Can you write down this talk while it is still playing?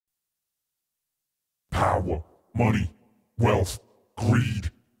Power, money, wealth, greed,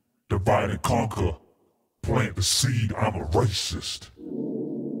 divide and conquer. Plant the seed, I'm a racist.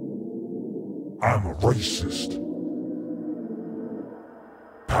 I'm a racist.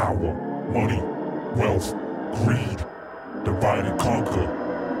 Power, money, wealth, greed, divide and conquer.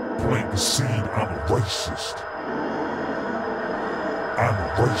 Plant the seed, I'm a racist. I'm a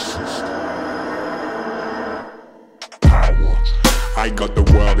racist. Power. I got the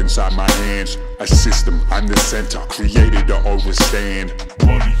world inside my hands. A system, I'm the center, created to overstand.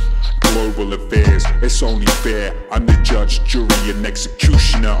 Money, global affairs, it's only fair. I'm the judge, jury, and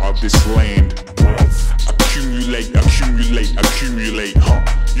executioner of this land. wealth, Accumulate, accumulate, accumulate,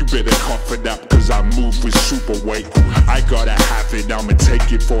 You better cough it up, cause I move with super weight. I gotta have it, I'ma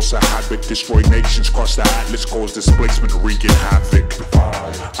take it, force a habit. Destroy nations, cross the atlas, cause displacement, wreaking havoc.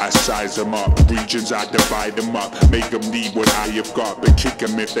 I size them up, regions I divide them up. Make them need what I have got, but kick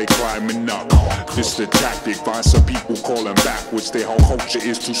them if they climbing up. This the tactic, find some people calling backwards. Their whole culture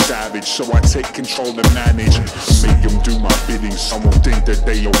is too savage, so I take control and manage. Make them do my bidding, some will think that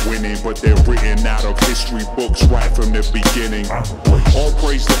they are winning, but they're written out of history books right from the beginning. All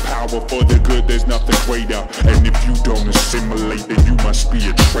praise the power for the good, there's nothing greater. And if you don't assimilate, then you must be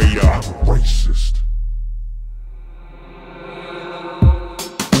a traitor. I'm a racist.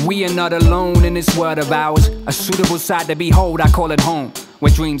 We are not alone in this world of ours. A suitable sight to behold, I call it home.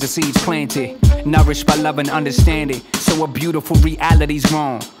 Where dreams are seeds planted, nourished by love and understanding. So a beautiful reality's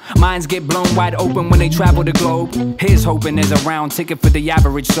wrong. Minds get blown wide open when they travel the globe. Here's hoping there's a round ticket for the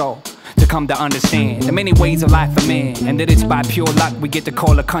average soul to come to understand the many ways of life for man, and that it's by pure luck we get to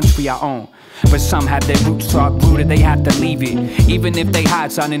call a country our own. But some have their roots so uprooted they have to leave it, even if they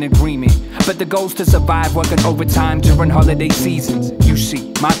hearts aren't in agreement. But the goal's to survive, working overtime during holiday seasons. You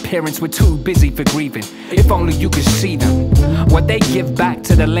see, my parents were too busy for grieving. If only you could see them, what they give back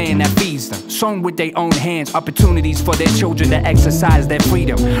to the land that feeds them. Sown with their own hands, opportunities for their children to exercise their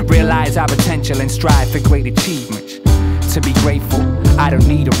freedom. Realize our potential and strive for great achievements. To be grateful, I don't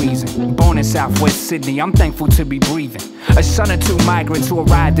need a reason. Born in Southwest Sydney, I'm thankful to be breathing. A son of two migrants who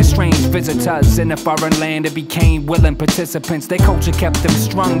arrived as strange visitors in a foreign land and became willing participants. Their culture kept them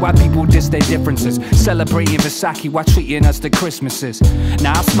strung while people dissed their differences, celebrating Versace while treating us to Christmases.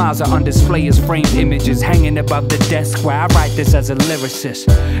 Now our smiles are on display as framed images hanging above the desk where I write this as a lyricist.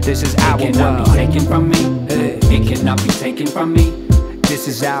 This is our world. It cannot be taken from me. It cannot be taken from me. This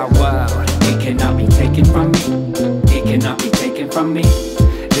is our world. It cannot be taken from me. It cannot be taken from me.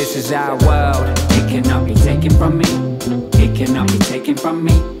 This is our world. It cannot be taken from me. It cannot be taken from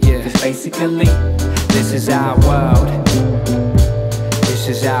me. Yeah, 'cause basically, this is our world. This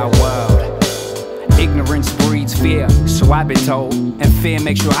is our world. Ignorance breeds fear, so I've been told, and fear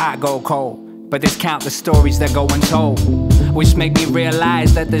makes your heart go cold. But there's countless stories that go untold, which make me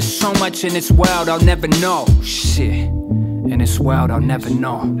realize that there's so much in this world I'll never know. Shit. In this world I'll never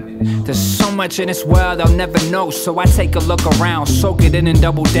know. There's so much in this world I'll never know. So I take a look around, soak it in and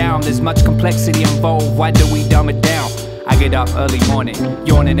double down. There's much complexity involved, why do we dumb it down? I get up early morning,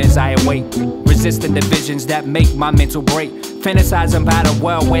 yawning as I awake, resisting the visions that make my mental break. Fantasizing about a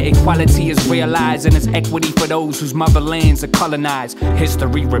world where equality is realized and there's equity for those whose motherlands are colonized.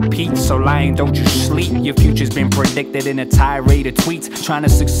 History repeats, so lying don't you sleep. Your future's been predicted in a tirade of tweets, trying to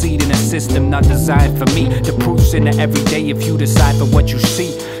succeed in a system not designed for me. The proof's in the everyday if you decide for what you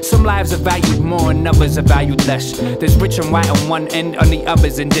see. Some lives are valued more and others are valued less. There's rich and white on one end, on the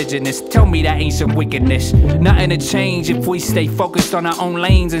other's indigenous. Tell me that ain't some wickedness. Nothing to change if we stay focused on our own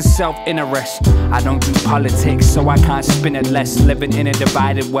lanes and self-interest. I don't do politics, so I can't spin it less. Living in a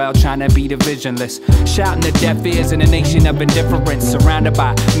divided world, trying to be divisionless. Shouting to deaf ears in a nation of indifference. Surrounded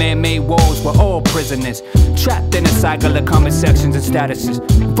by man-made walls, we're all prisoners. Trapped in a cycle of common sections and statuses.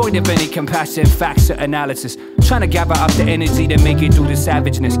 Void of any compassion, facts or analysis. Trying to gather up the energy to make it through the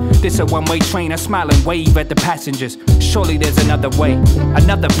savageness. This a one-way train, I smile and wave at the passengers. Surely there's another way,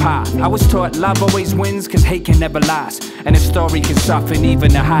 another path. I was taught love always wins, cause hate can never last. And a story can soften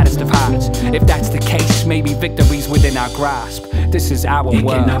even the hottest of hearts. If that's the case, maybe victory's within our grasp. This is our world. It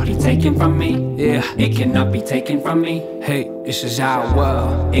cannot be taken from me. Yeah, it cannot be taken from me. Hey, this is our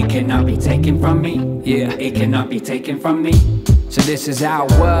world. It cannot be taken from me. Yeah, it cannot be taken from me. So this is our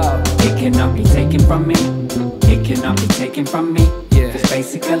world. It cannot be taken from me. It cannot be taken from me. Yeah, 'cause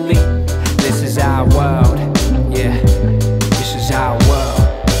basically, this is our world. Yeah, this is our world.